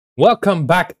Welcome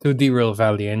back to Derail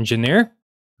Valley, engineer.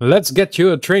 Let's get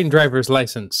you a train driver's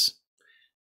license.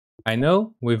 I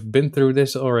know we've been through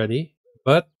this already,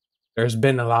 but there's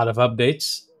been a lot of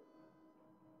updates.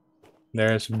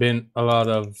 There's been a lot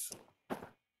of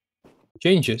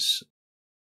changes.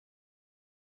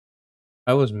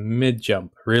 I was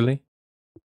mid-jump, really?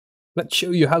 Let's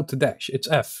show you how to dash. It's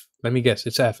F. Let me guess,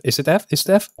 it's F. Is it F? Is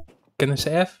it F? Can I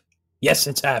say F? Yes,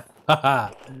 it's F.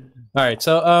 Haha. Alright,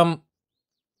 so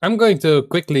I'm going to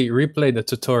quickly replay the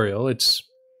tutorial. It's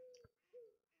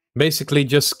basically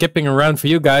just skipping around for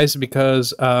you guys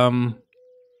because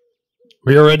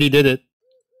we already did it.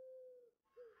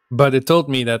 But it told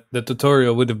me that the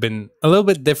tutorial would have been a little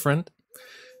bit different.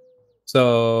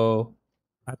 So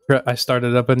I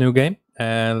started up a new game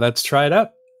and let's try it out.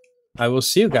 I will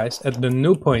see you guys at the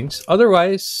new points.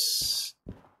 Otherwise,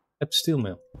 at Steel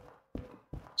Mill.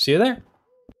 See you there.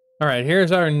 All right,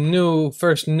 here's our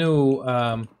first new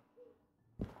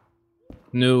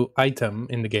item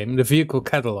in the game, the vehicle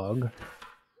catalog.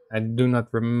 I do not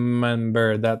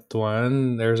remember that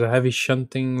one. There's a heavy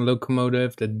shunting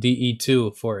locomotive, the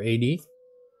DE2 480,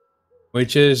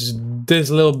 which is this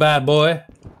little bad boy,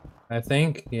 I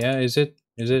think. Yeah, is it?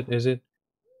 It's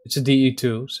a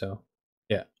DE2, so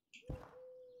yeah.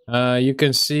 You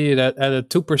can see that at a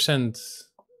 2%.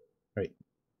 Wait,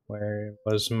 where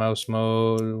was mouse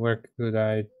mode? Where could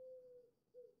I?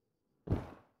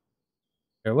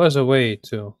 There was a way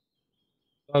to.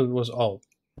 Oh, it was alt.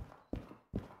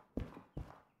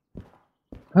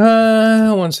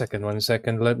 1 second, 1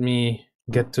 second. Let me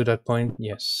get to that point.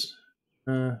 Yes.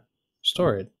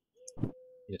 Store it.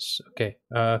 Yes. Okay.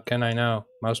 Can I now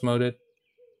mouse mode it?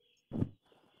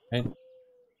 Right.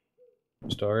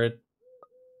 Store it.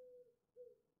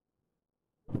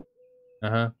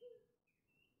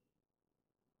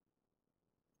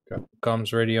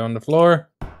 Comms ready on the floor.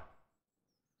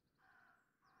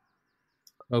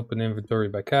 Open inventory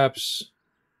by caps.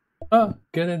 Oh,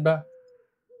 get it back.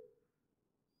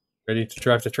 Ready to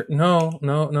drive the train? No,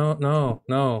 not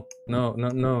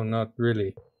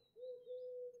really.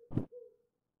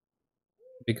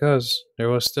 Because there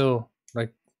was still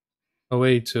like a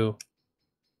way to.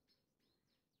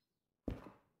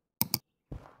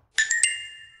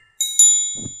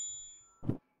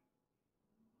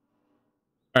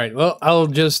 Alright, well, I'll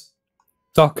just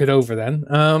talk it over then.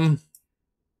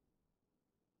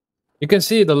 You can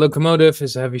see the locomotive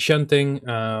is heavy shunting.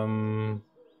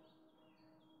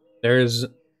 There's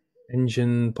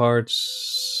engine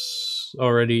parts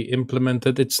already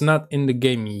implemented. It's not in the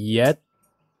game yet,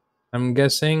 I'm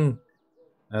guessing.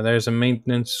 There's a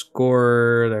maintenance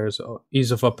score. There's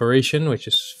ease of operation, which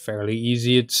is fairly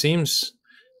easy, it seems.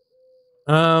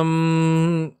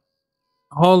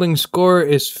 Hauling score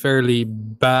is fairly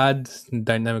bad.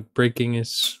 Dynamic braking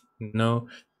is no.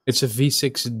 It's a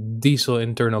V6 diesel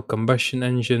internal combustion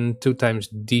engine, 2 times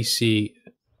DC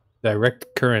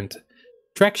direct current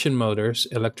traction motors,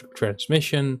 electric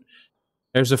transmission.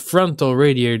 There's a frontal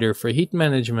radiator for heat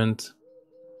management,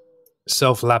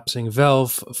 self-lapsing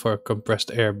valve for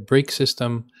compressed air brake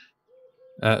system,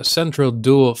 central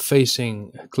dual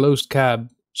facing closed cab,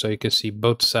 so you can see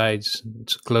both sides.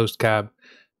 It's a closed cab.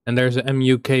 And there's an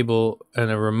MU cable and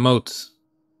a remote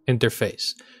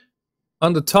interface.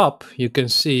 On the top, you can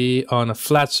see on a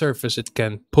flat surface it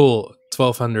can pull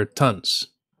 1200 tons.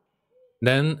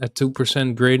 Then a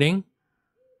 2% grading,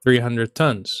 300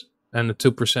 tons. And a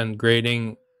 2%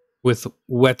 grading with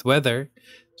wet weather,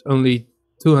 it's only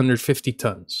 250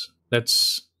 tons.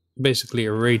 That's basically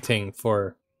a rating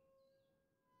for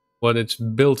what it's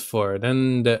built for.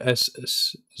 Then the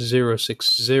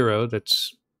S060,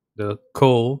 that's the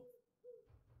coal.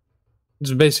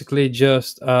 It's basically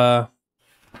just all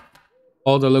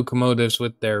the locomotives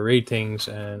with their ratings,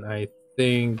 and I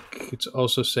think it's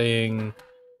also saying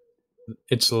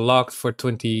it's locked for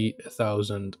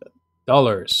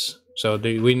 $20,000. So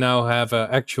we now have an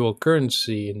actual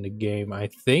currency in the game, I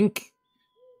think.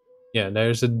 Yeah,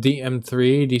 there's a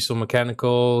DM3 diesel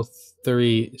mechanical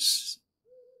 3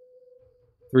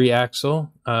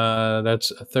 axle.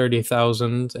 That's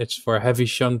 30,000. It's for heavy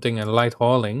shunting and light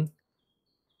hauling.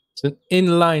 It's an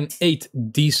inline 8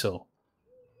 diesel.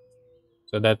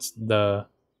 So that's the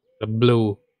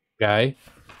blue guy.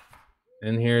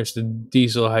 And here's the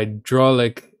diesel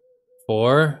hydraulic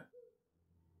 4.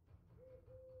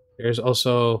 There's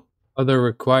also other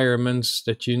requirements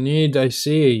that you need. I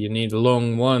see you need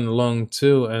long 1, long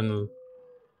 2, and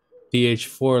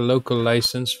DH4 local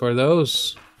license for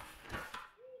those.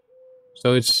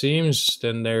 So it seems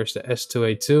then there's the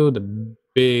S2A2, the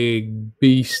big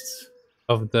beast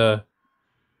of the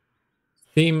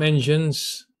steam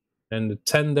engines, and the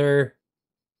tender.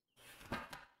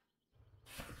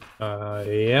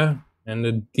 Yeah. And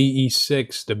the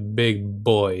DE6, the big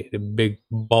boy, the big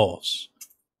boss.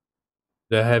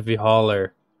 The heavy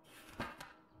hauler.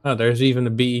 Oh, there's even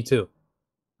the BE2.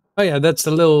 Oh yeah, that's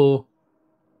the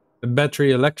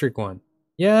battery electric one.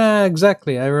 Yeah,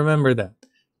 exactly. I remember that.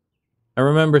 I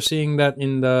remember seeing that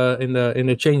in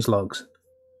the change logs.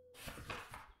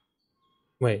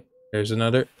 Wait, there's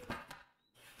another.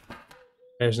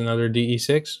 There's another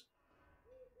DE6.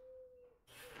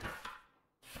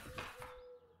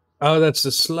 Oh, that's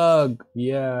the slug.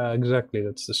 Yeah, exactly.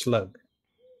 That's the slug.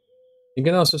 You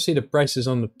can also see the prices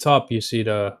on the top. You see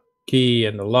the key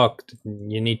and the lock.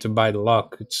 You need to buy the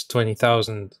lock. It's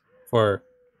 20,000 for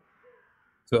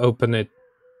to open it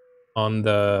on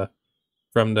the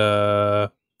from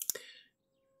the.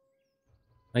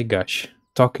 My gosh,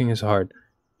 talking is hard.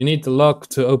 You need the lock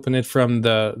to open it from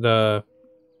the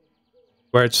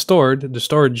where it's stored, the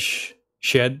storage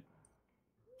shed.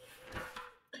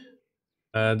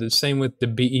 The same with the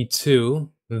BE2.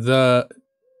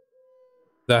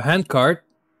 The handcart,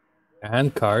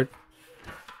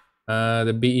 the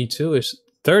BE2 is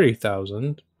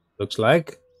 30,000. Looks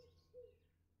like,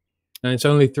 and it's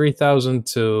only 3,000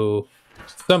 to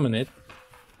summon it.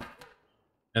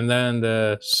 And then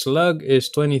the slug is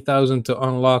 20,000 to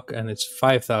unlock, and it's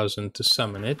 5,000 to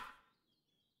summon it.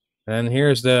 And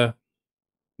here's the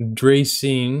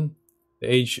Dracene, the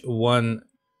H1020.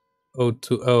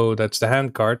 That's the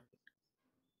handcart,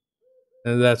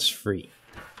 and that's free.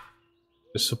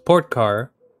 The support car.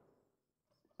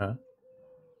 Huh?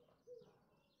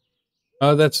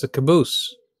 Oh, that's the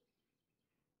caboose.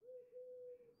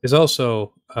 Is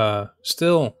also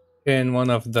still in one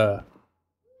of the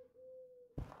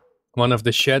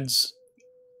sheds.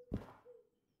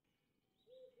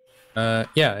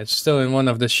 Yeah, it's still in one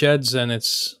of the sheds, and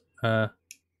it's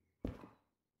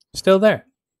still there.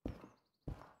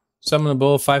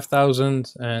 Summonable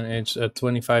 5,000, and it's a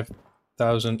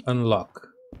 25,000 unlock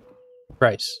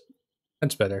price.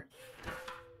 That's better.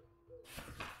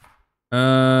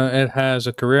 It has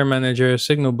a career manager,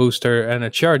 signal booster, and a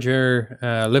charger,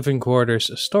 living quarters,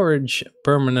 storage,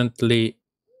 permanently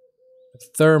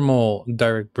thermal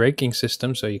direct braking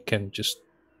system, so you can just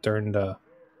turn the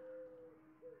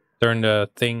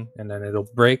thing and then it'll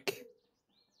brake.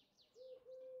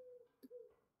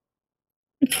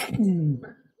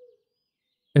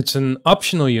 It's an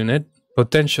optional unit.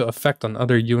 Potential effect on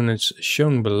other units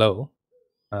shown below.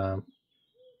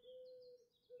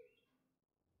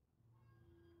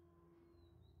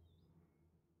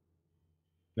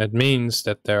 That means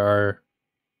that there are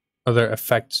other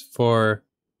effects for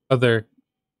other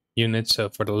units. So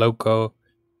for the loco,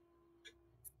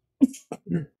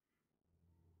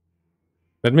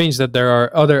 that means that there are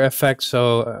other effects.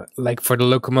 So like for the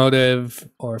locomotive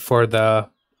or for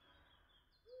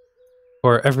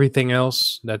everything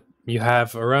else that you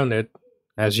have around it.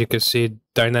 As you can see,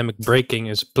 dynamic braking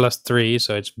is +3,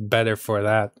 so it's better for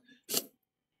that.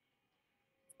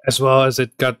 As well as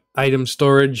it got item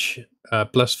storage,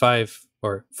 +5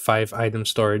 or 5 item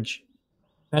storage.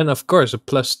 And of course, a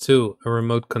 +2, a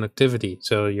remote connectivity.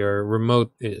 So your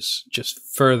remote is just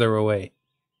further away.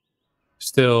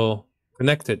 Still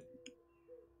connected.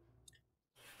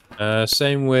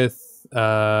 Same with,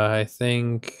 I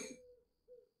think,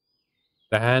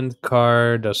 the hand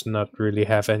car does not really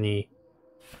have anything.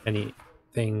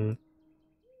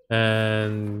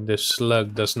 And the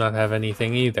slug does not have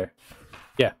anything either.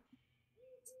 Yeah.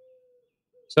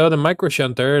 So the micro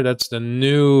shunter, that's the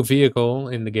new vehicle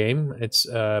in the game. It's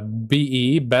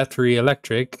BE, battery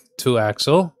electric,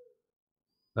 2-axle.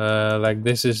 Like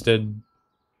this is the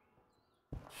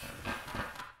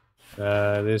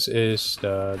this is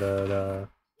the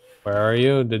where are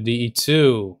you? The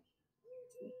DE2.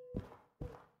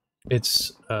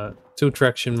 It's 2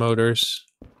 traction motors,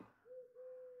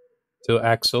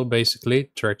 2-axle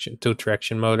basically, two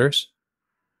traction motors.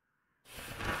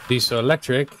 Diesel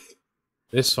electric.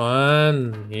 This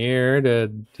one here,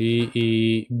 the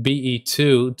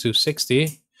BE2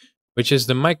 260, which is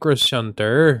the micro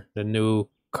shunter, the new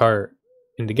car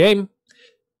in the game.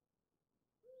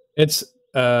 It's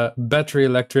battery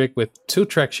electric with 2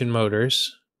 traction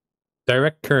motors,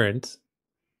 direct current,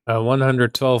 a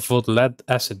 112-volt lead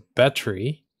acid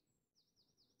battery,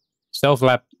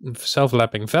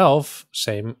 self-lapping valve,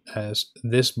 same as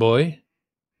this boy,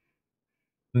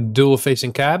 dual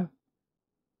facing cab,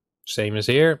 same as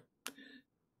here.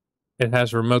 It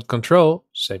has remote control,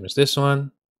 same as this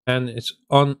one, and it's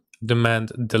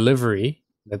on-demand delivery.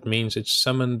 That means it's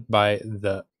summoned by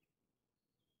the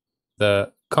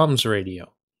comms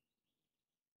radio.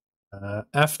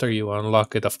 After you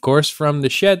unlock it, of course, from the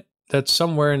shed that's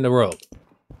somewhere in the world.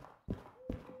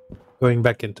 Going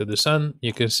back into the sun,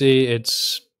 you can see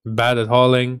it's bad at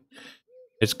hauling.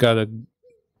 It's got a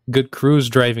good cruise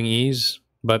driving ease,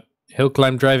 but hill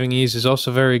climb driving ease is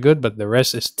also very good, but the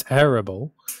rest is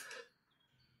terrible.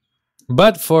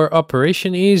 But for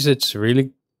operation ease, it's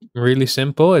really, really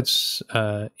simple. It's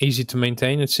easy to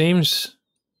maintain, it seems.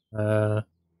 And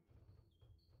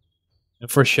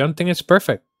for shunting, it's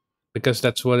perfect because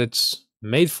that's what it's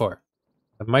made for.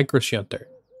 A micro shunter.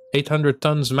 800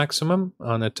 tons maximum.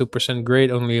 On a 2% grade,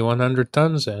 only 100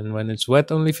 tons. And when it's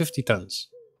wet, only 50 tons.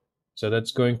 So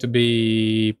that's going to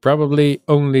be probably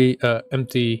only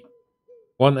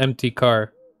one empty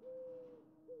car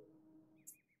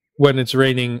when it's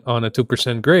raining on a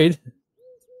 2% grade.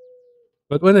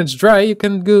 But when it's dry, you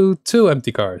can do 2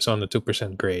 empty cars on the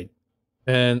 2% grade.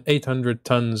 And 800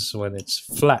 tons when it's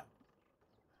flat.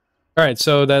 Alright,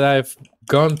 so that I've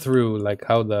gone through like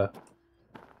how the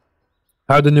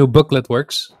new booklet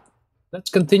works, let's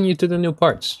continue to the new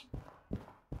parts.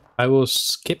 I will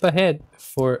skip ahead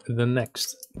for the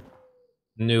next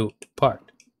new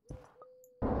part.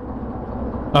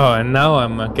 Oh, and now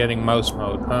I'm getting mouse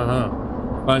mode.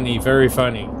 Funny, very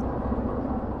funny.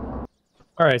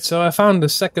 Alright, so I found the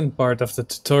second part of the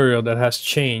tutorial that has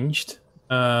changed.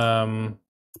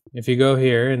 If you go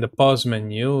here in the pause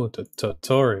menu to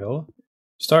tutorial,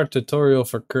 start tutorial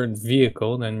for current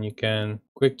vehicle, then you can,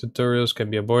 quick tutorials can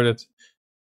be aborted.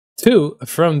 2,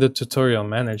 from the tutorial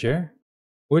manager.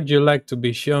 Would you like to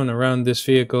be shown around this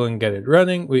vehicle and get it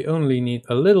running? We only need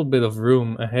a little bit of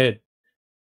room ahead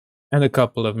and a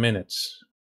couple of minutes.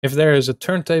 If there is a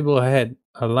turntable ahead,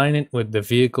 align it with the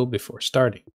vehicle before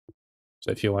starting.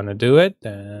 So if you want to do it,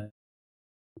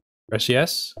 press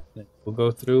yes. Then we'll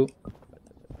go through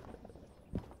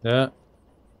the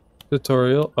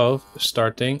tutorial of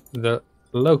starting the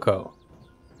loco.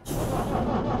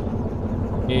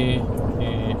 Need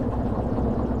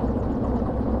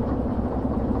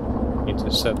to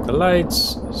set the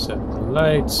lights,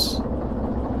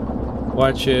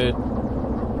 watch it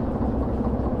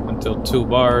until 2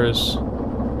 bars,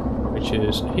 which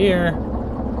is here.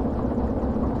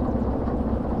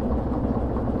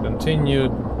 Continue,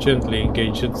 gently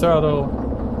engage the throttle,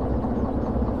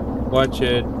 watch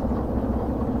it,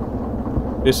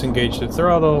 disengage the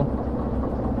throttle,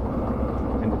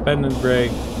 independent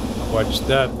brake, watch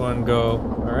that one go,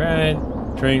 alright,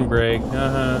 train brake,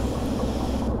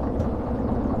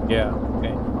 yeah,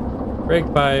 okay,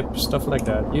 brake pipe, stuff like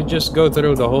that. You just go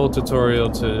through the whole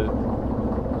tutorial to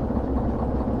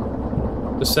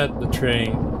set the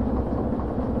train,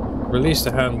 release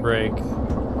the handbrake,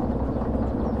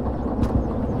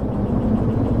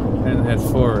 and head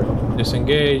forward.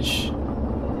 Disengage.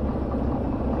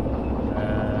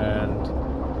 And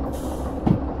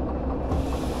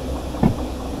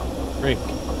brake.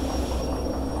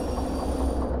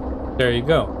 There you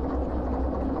go.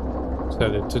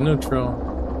 Set it to neutral.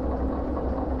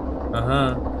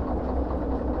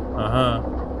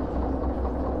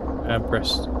 And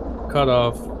press cut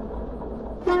off.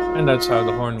 And that's how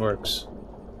the horn works.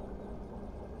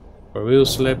 For wheel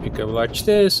slip, you can watch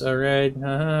this. Alright.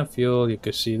 Fuel, you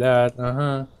can see that.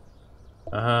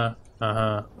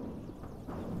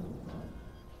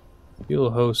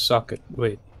 Fuel hose socket.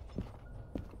 Wait.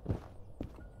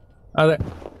 Oh, there.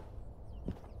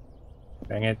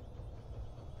 Dang it.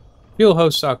 Fuel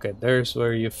hose socket. There's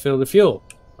where you fill the fuel.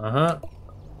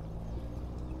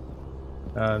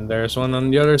 And there's one on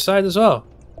the other side as well.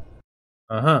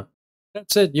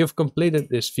 That's it. You've completed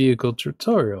this vehicle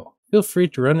tutorial. Feel free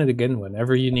to run it again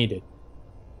whenever you need it.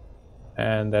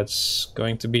 And that's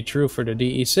going to be true for the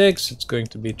DE6. It's going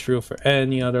to be true for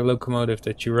any other locomotive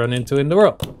that you run into in the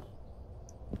world.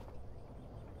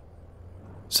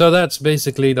 So that's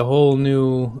basically the whole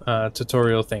new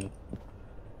tutorial thing.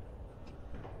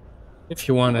 If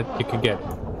you want it, you can get it.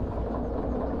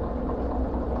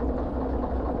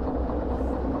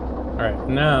 Alright,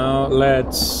 now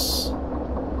let's...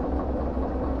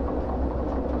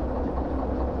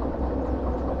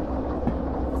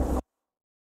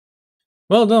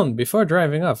 Well done. Before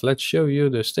driving off, let's show you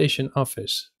the station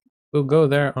office. We'll go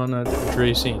there on a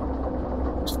dressing.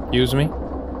 Excuse me.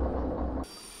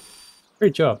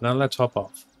 Great job. Now let's hop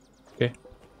off. Okay.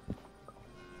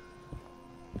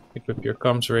 Equip your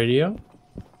comms radio.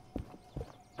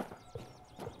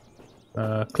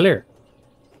 Clear.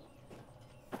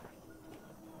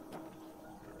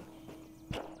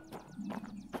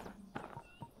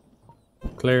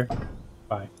 Clear.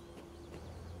 Bye.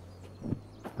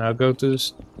 Now go to the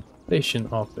station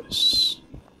office.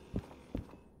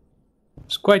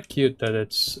 It's quite cute that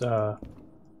it's oh,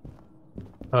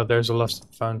 there's a lost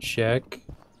and found shack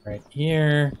right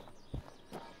here.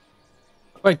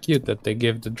 Quite cute that they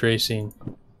give the Dre scene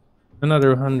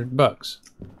another $100.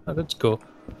 Oh, that's cool.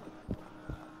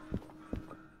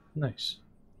 Nice.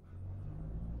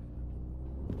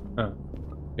 Oh,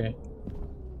 okay.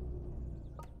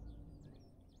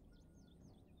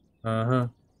 Uh-huh.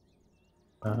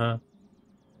 Uh-huh.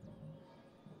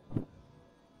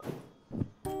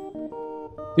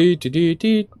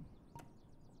 Dee.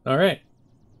 Alright.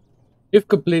 You've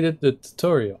completed the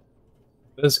tutorial.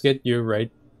 Let's get you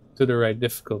right to the right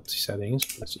difficulty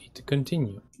settings. Let's E to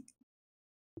continue.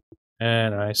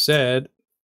 And I said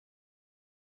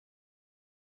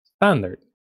standard.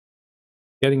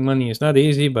 Getting money is not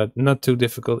easy, but not too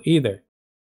difficult either.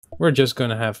 We're just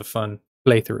gonna have a fun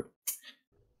playthrough.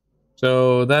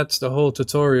 So that's the whole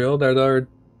tutorial. There are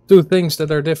two things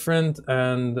that are different,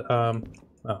 and oh,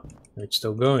 it's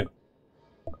still going.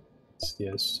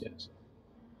 Yes.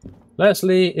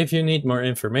 Lastly, if you need more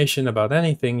information about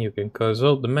anything, you can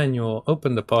consult the manual.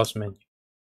 Open the pause menu.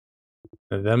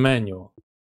 The manual.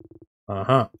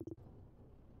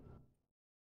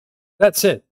 That's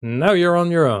it. Now you're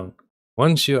on your own.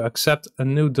 Once you accept a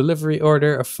new delivery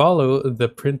order, follow the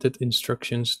printed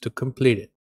instructions to complete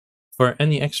it. For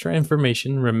any extra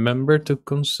information, remember to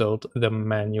consult the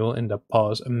manual in the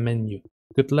pause menu.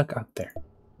 Good luck out there.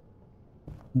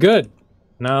 Good.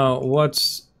 Now,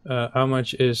 how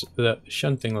much is the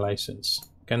shunting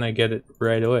license? Can I get it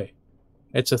right away?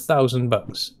 It's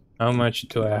 $1,000. How much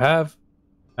do I have?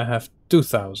 I have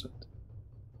 2,000.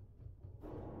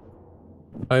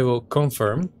 I will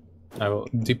confirm. I will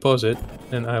deposit,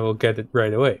 and I will get it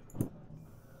right away.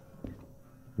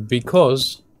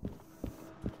 Because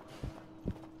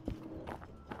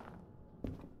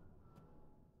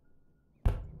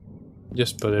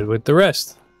just put it with the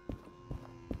rest.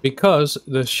 Because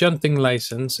the shunting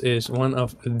license is one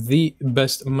of the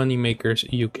best money makers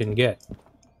you can get.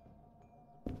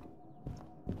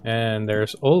 And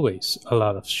there's always a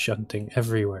lot of shunting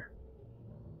everywhere.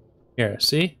 Here,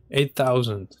 see?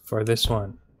 8,000 for this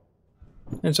one.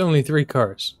 It's only 3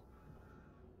 cars.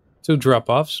 2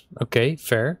 drop-offs. Okay,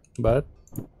 fair, but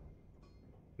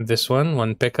this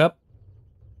one pickup.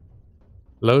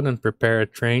 Load and prepare a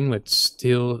train with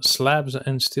steel slabs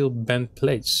and steel bent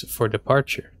plates for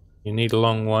departure. You need a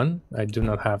long one. I do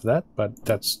not have that, but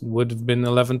that would have been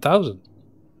 11,000.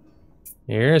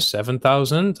 Here,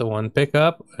 7,000, 1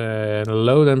 pickup,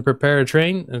 load and prepare a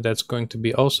train, and that's going to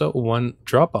be also 1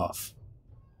 drop-off.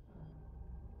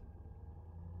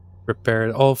 Prepare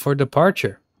it all for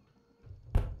departure.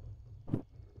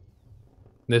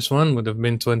 This one would have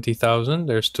been 20,000.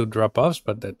 There's 2 drop-offs,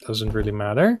 but that doesn't really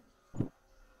matter.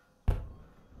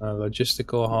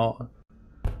 Logistical haul.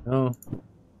 No.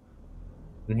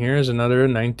 And here's another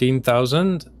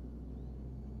 19,000.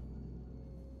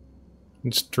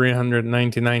 It's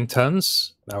 399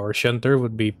 tons. Our shunter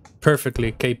would be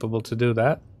perfectly capable to do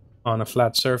that on a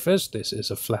flat surface. This is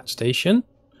a flat station.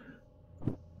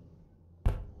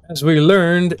 As we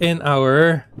learned in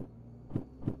our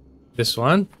this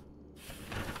one,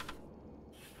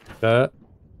 the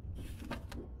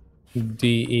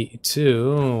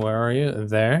DE2, where are you?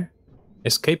 There,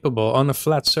 is capable on a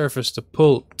flat surface to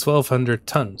pull 1,200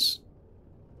 tons.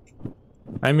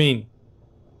 I mean,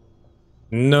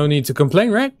 no need to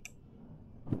complain, right?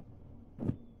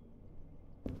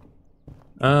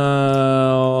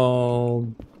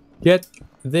 I'll get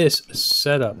this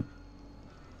set up.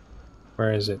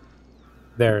 Where is it?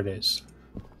 There it is.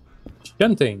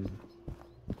 Shunting.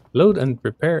 Load and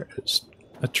prepare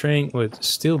a train with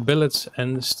steel billets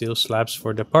and steel slabs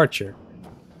for departure.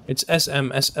 It's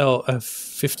SMSL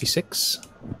 56.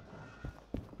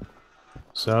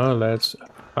 So let's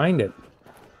find it.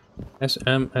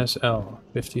 SMSL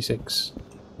 56.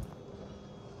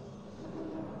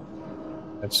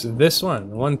 That's this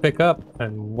one. 1 pickup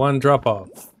and 1 drop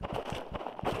off.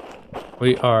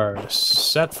 We are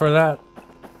set for that.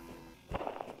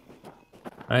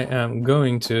 I am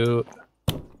going to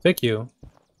take you.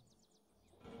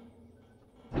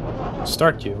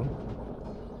 Start you.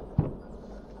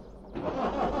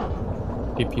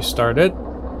 Keep you started.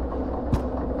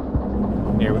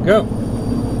 Here we go.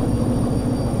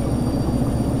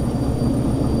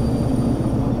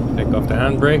 Take off the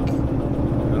handbrake.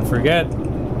 Don't forget.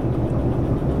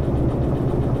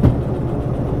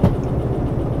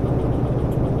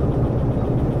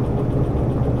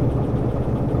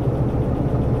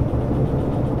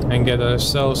 And get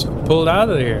ourselves pulled out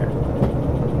of here.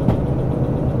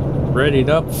 Readied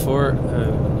up for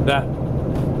that.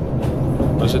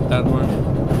 Was it that one?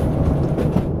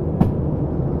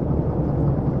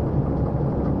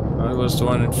 Oh, it was the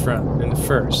one in front, in the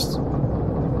first.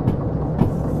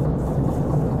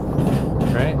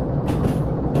 Right?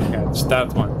 It's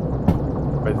that one.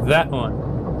 Or that one.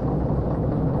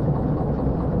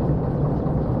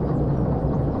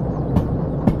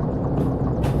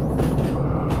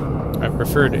 I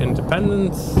prefer the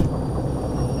independence.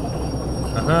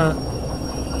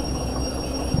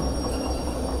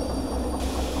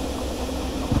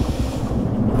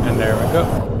 And there we go.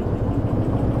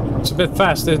 It's a bit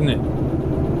fast, isn't it?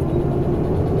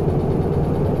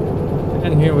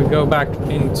 And here we go back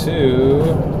into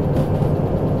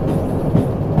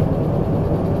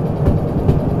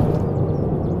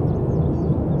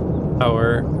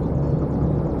our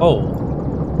hole.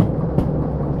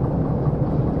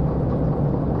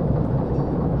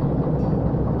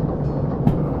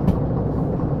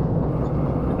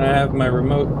 I have my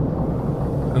remote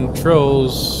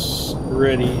controls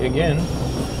ready again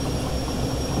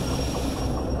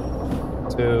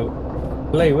to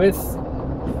play with.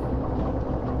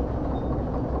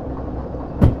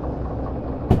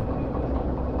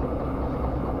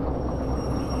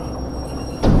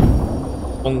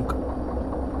 Bonk.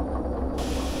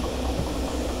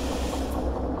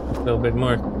 A little bit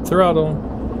more throttle.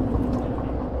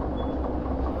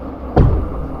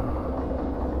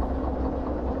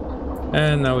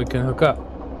 And now we can hook up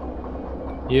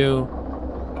you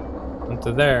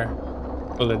onto there,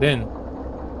 pull it in,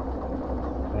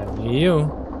 and you.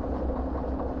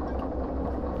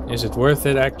 Is it worth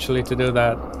it actually to do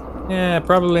that? Yeah,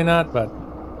 probably not, but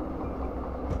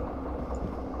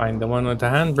find the one with the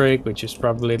handbrake, which is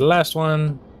probably the last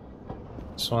one.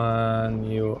 This one,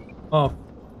 you off.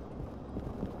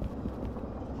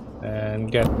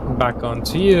 And get back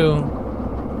onto you.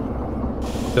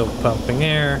 Still pumping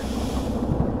air.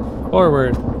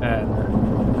 Forward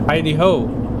and Heidi ho.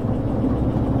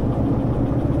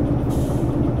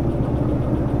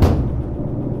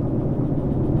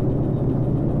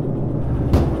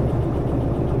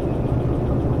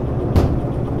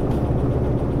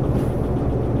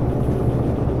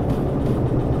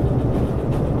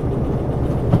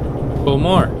 Pull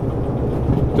more.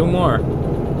 Do more.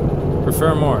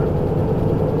 Prefer more.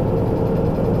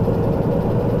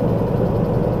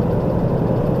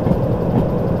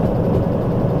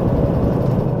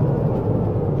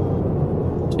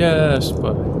 Yes,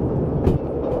 but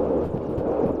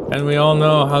and we all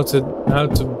know how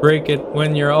to break it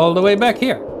when you're all the way back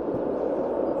here.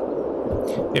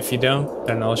 If you don't,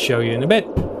 then I'll show you in a bit.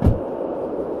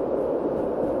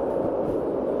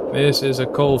 This is a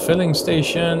coal filling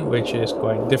station, which is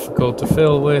quite difficult to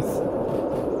fill with.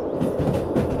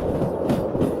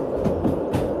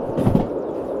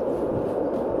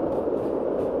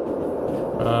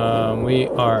 We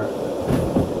are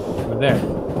over there.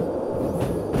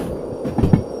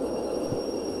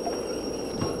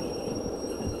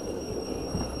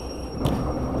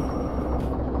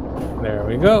 There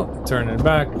we go. Turn it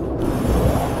back.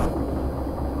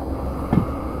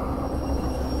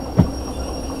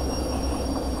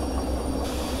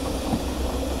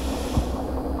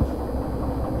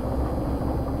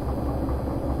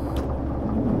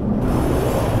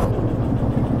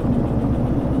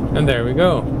 And there we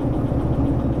go.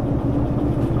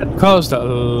 That caused a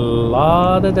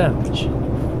lot of damage.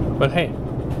 But hey,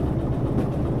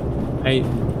 I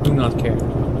do not care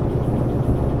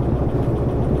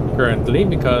currently,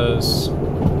 because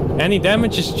any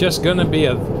damage is just gonna be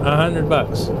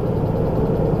 $100.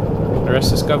 The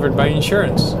rest is covered by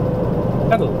insurance.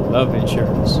 Gotta love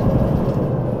insurance.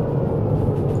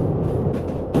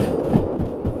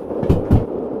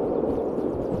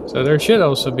 So there should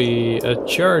also be a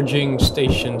charging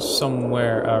station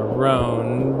somewhere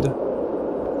around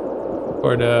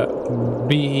for the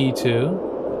BE2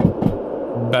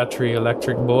 battery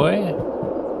electric boy.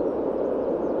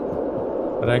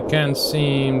 But I can't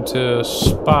seem to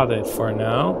spot it for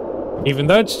now. Even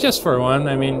though it's just for one,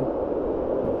 I mean,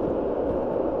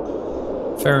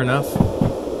 fair enough.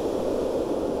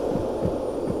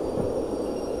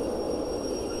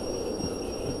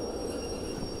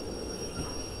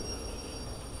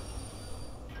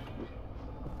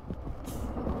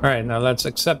 Alright, now let's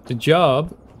accept the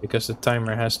job, because the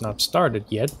timer has not started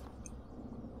yet.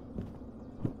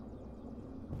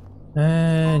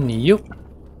 And you.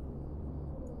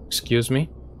 Excuse me.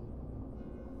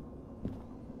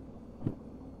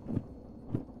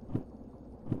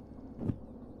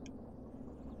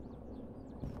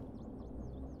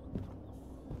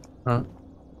 Huh?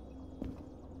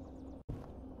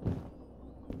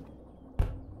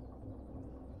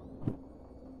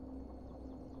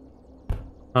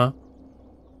 Huh?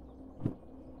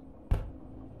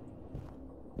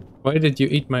 Why did you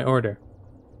eat my order?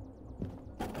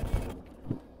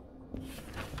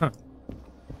 Huh.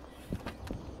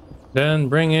 Then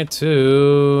bring it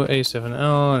to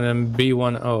A7L and then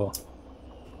B10.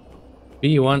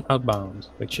 B1 outbound,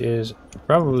 which is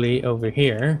probably over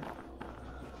here.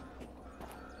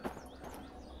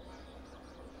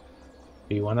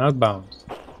 B1 outbound,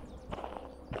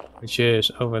 which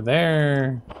is over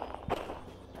there.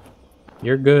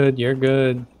 You're good, you're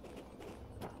good.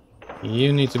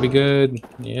 You need to be good.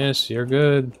 Yes, you're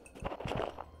good.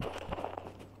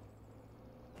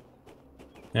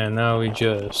 And now we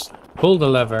just pull the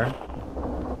lever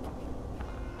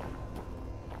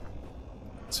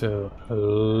to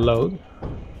load.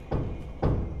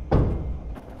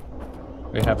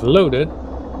 We have loaded.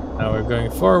 Now we're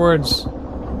going forwards.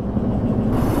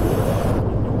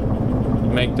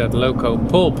 Make that loco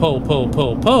pull, pull, pull,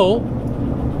 pull, pull.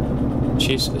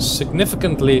 She's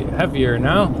significantly heavier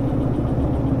now.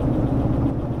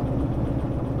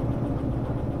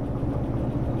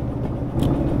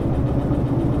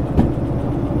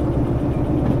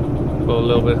 Pull a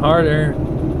little bit harder. A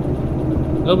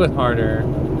little bit harder. A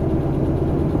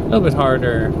little bit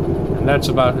harder. And that's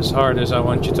about as hard as I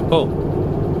want you to pull.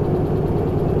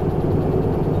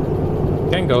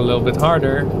 Can go a little bit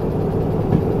harder.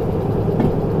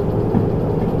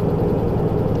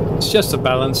 It's just a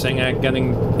balancing act,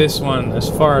 getting this one as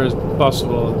far as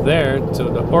possible there to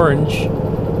the orange.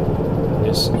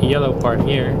 This yellow part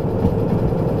here.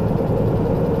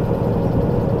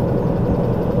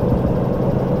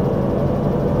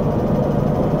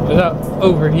 Without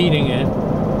overheating it.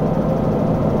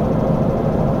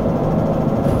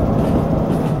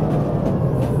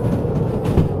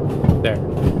 There.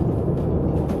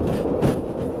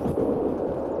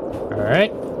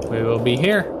 Alright, we will be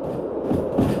here.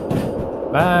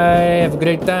 Bye, have a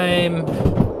great time.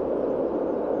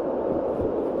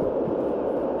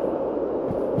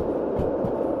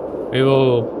 We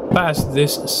will pass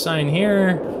this sign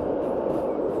here.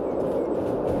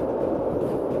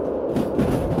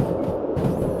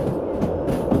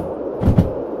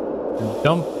 And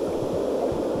dump.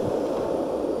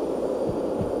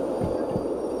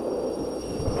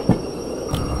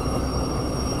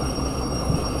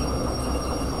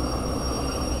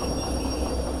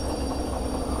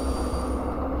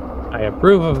 I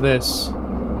approve of this.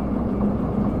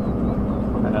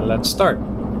 And let's start.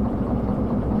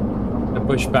 The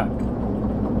push back.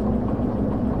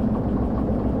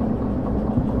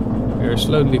 We're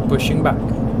slowly pushing back.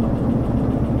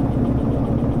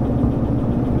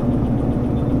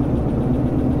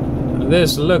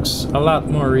 This looks a lot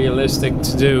more realistic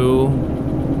to do,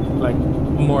 like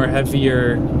more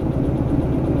heavier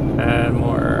and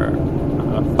more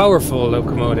powerful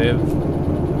locomotive.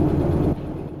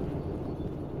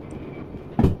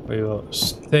 We will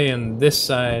stay on this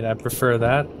side, I prefer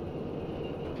that.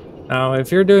 Now,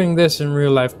 if you're doing this in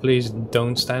real life, please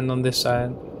don't stand on this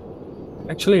side.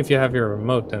 Actually, if you have your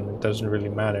remote, then it doesn't really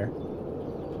matter.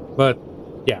 But,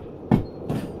 yeah.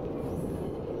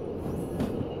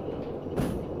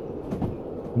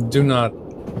 Do not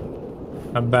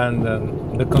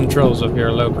abandon the controls of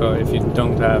your loco if you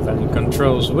don't have any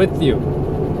controls with you.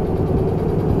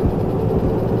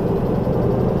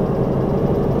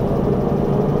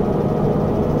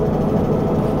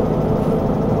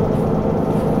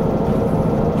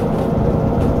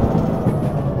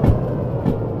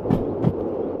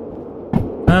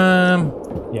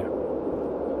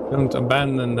 Don't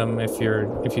abandon them if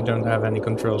you don't have any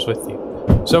controls with you.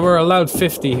 So we're allowed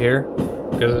 50 here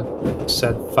because it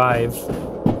said 5,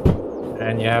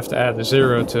 and you have to add a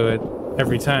 0 to it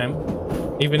every time.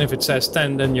 Even if it says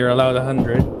 10, then you're allowed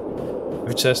 100.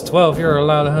 If it says 12, you're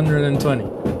allowed 120.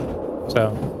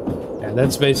 So yeah,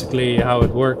 that's basically how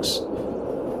it works.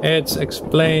 It's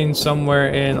explained somewhere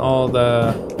in all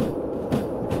the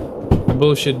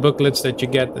bullshit booklets that you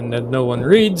get and that no one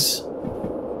reads.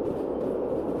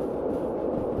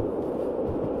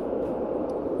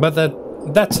 But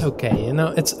that's okay, you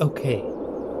know, it's okay.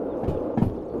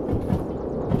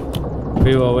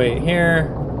 We will wait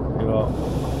here. We will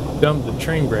dump the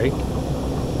train brake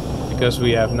because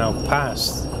we have now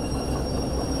passed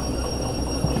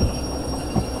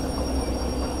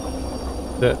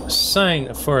the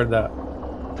sign for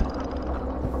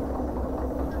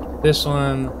this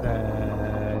one,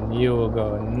 and you will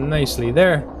go nicely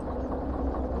there.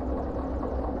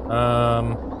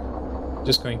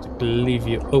 Just going to leave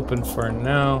you open for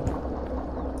now.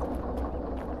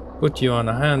 Put you on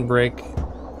a handbrake.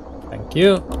 Thank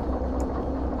you.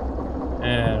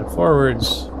 And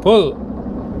forwards, pull.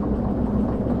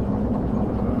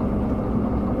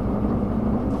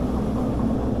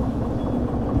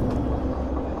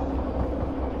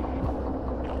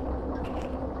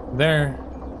 There.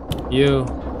 You.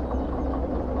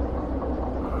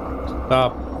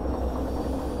 Stop.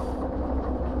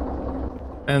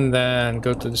 And then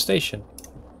go to the station.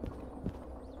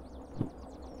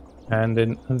 And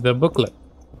in the booklet.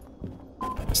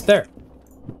 It's there.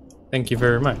 Thank you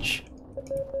very much.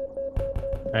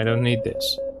 I don't need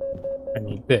this. I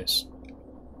need this.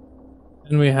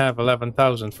 And we have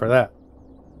 11,000 for that.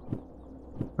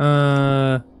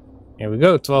 Here we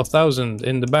go, 12,000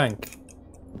 in the bank.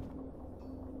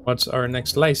 What's our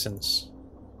next license?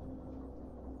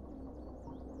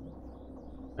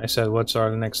 I said, what's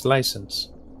our next license?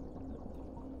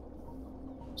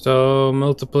 So,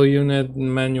 multiple unit,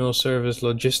 manual service,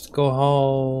 logistical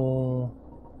haul.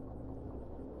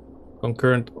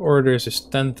 Concurrent orders is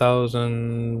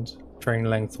 10,000. Train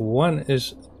length 1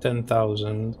 is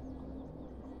 10,000.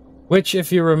 Which,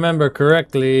 if you remember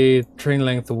correctly, train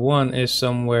length 1 is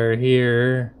somewhere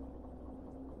here.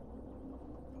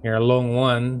 Here, along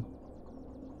 1.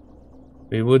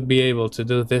 We would be able to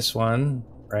do this one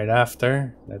right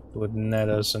after. That would net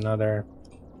us another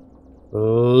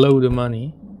load of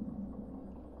money.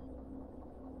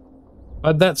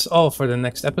 But that's all for the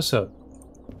next episode.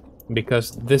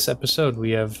 Because this episode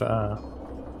we have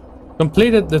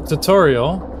completed the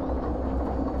tutorial.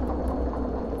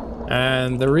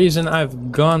 And the reason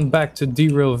I've gone back to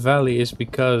Derail Valley is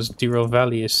because Derail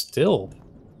Valley is still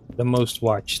the most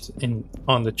watched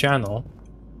on the channel.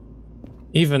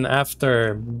 Even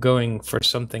after going for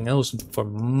something else for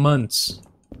months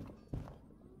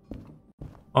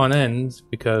on end,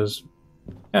 because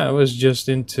yeah, I was just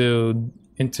into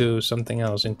something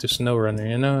else, into SnowRunner,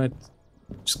 you know. It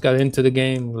just got into the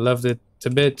game, loved it to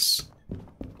bits,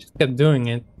 just kept doing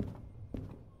it.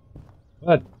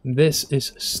 But this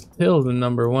is still the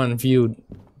 #1 viewed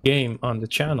game on the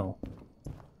channel,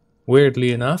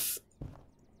 weirdly enough.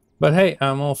 But hey,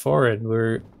 I'm all for it.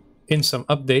 We're in some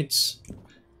updates.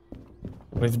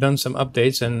 We've done some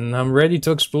updates and I'm ready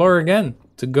to explore again,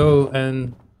 to go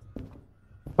and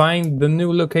find the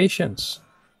new locations.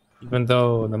 Even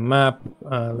though the map,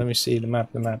 let me see the map,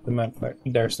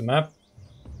 there's the map.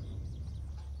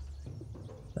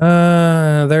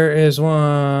 There is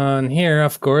one here,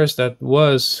 of course, that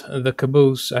was the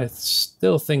caboose. I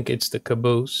still think it's the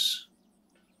caboose.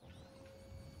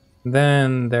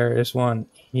 Then there is one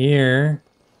here.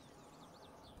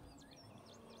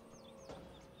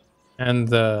 And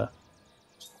the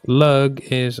slug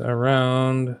is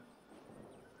around,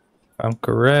 if I'm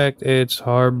correct, it's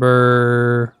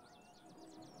harbor.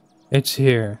 It's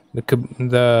here.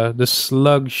 The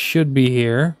slug should be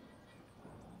here.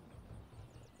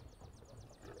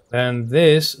 And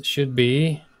this should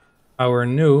be our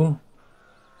new...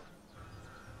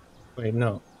 Wait,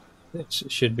 no. This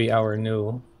should be our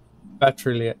new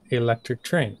battery electric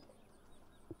train.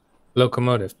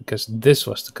 Locomotive, because this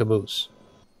was the caboose.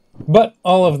 But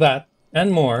all of that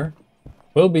and more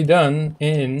will be done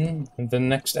in the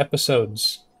next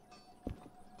episodes.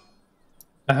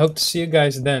 I hope to see you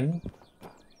guys then.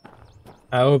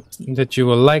 I hope that you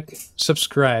will like,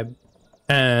 subscribe,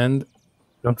 and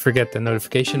don't forget the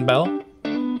notification bell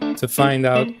to find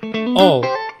out all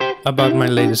about my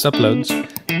latest uploads.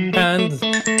 And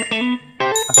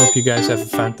I hope you guys have a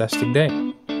fantastic day.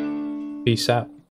 Peace out.